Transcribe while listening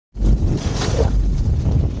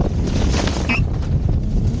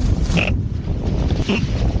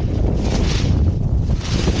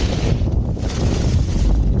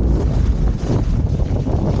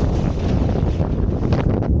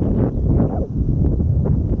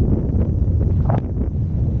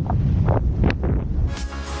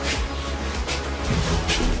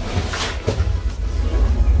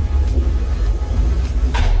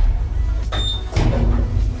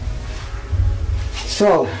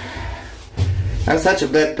So, I'm such a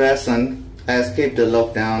bad person. I escaped the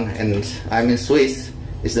lockdown and I'm in Swiss.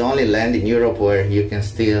 It's the only land in Europe where you can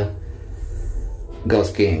still go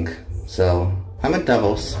skiing. So, I'm at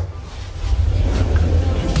Davos.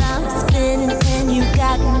 And you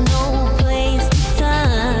got no place to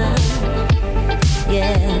turn.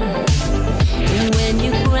 Yeah. And when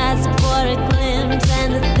you grasp for a glimpse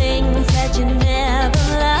and the things that you never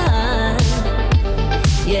learn.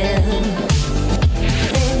 Yeah.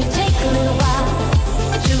 Then you take a little while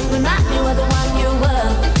to remind you of the one you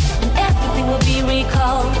were, and everything will be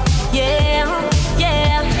recalled. Yeah,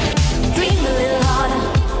 yeah. Dream a little harder,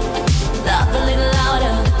 love a little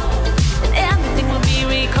louder, and everything will be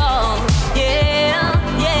recalled. Yeah,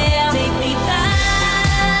 yeah. Take me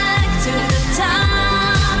back to the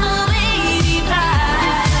time of '85.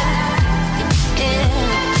 Yeah.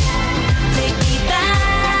 Take me back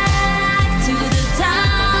to the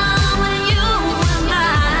time when you were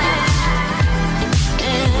mine.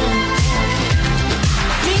 Yeah.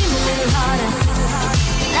 Dream a little harder,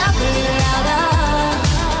 love a little louder.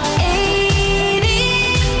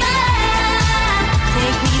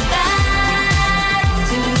 Take me back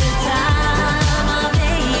to the time of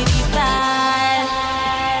 '85.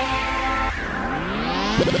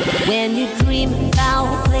 When you dream about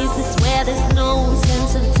places where there's no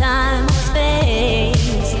sense of time or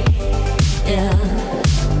space, yeah.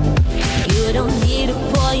 You don't need to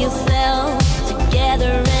pull yourself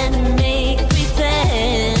together and make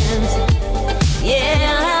pretend,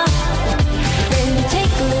 yeah. Then you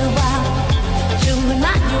take a little while to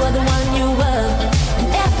remind you of the one you were, and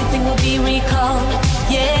everything will be recalled.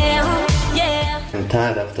 Yeah, yeah. I'm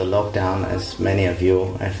tired of the lockdown, as many of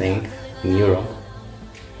you, I think, in Europe.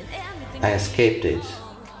 I escaped it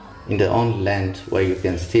in the only land where you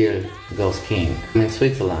can still go skiing. I'm in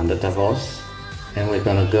Switzerland at Davos, and we're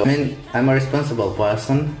gonna go. I mean, I'm a responsible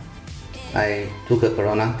person. I took a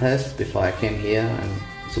corona test before I came here and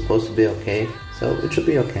it's supposed to be okay, so it should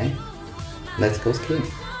be okay. Let's go skiing.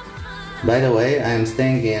 By the way, I'm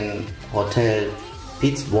staying in Hotel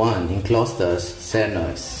Piz Buin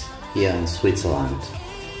Chalet-Klosters-Serneus here in Switzerland.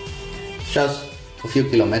 Just a few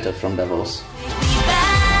kilometers from Davos.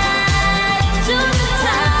 To the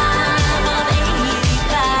time of '85.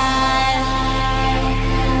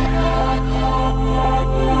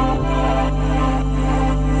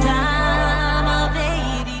 Time of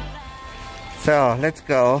 '85. So let's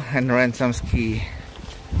go and rent some ski.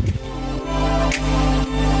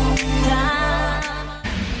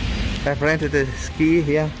 I've rented a ski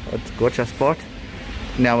here at Gocha Sport.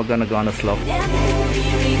 Now we're gonna go on a slope.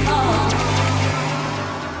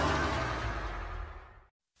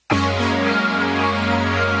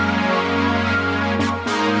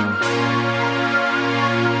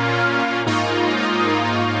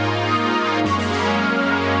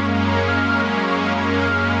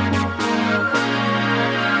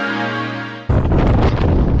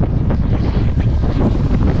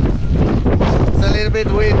 It's a little bit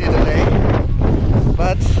windy today,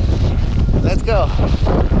 but let's go.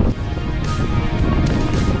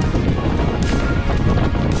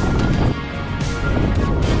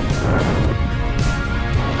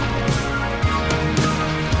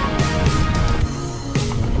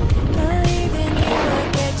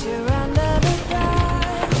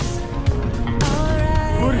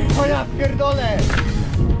 Kurwa, pierdolę!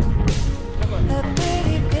 A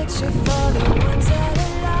pretty picture for the ones that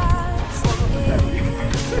are lost in life.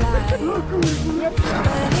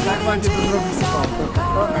 But even dreamers have the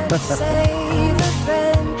power to save a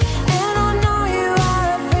friend. And I know you are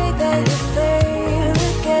afraid that you'll fail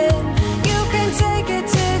again. You can take it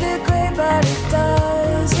to the grave, but it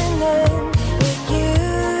doesn't end with you.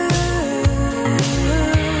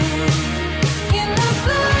 In the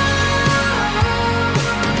blue.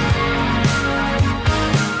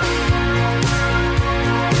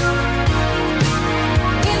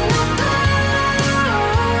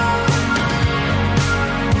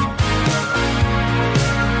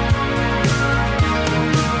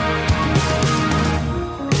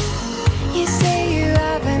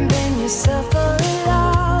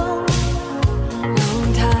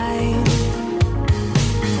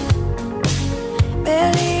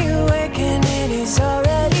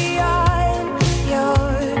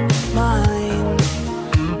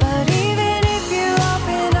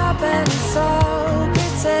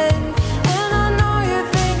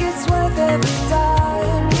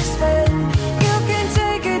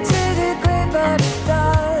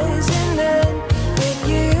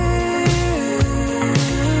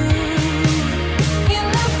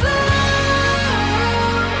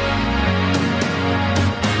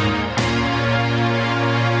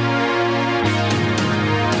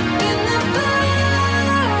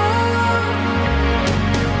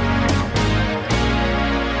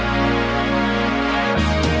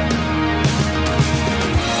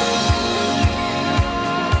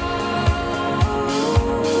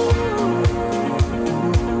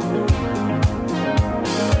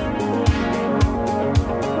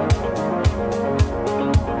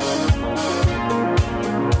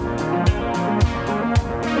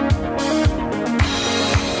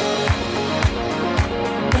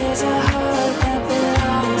 a heart that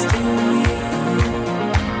belongs to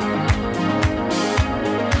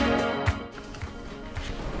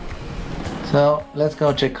you. So let's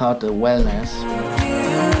go check out the wellness.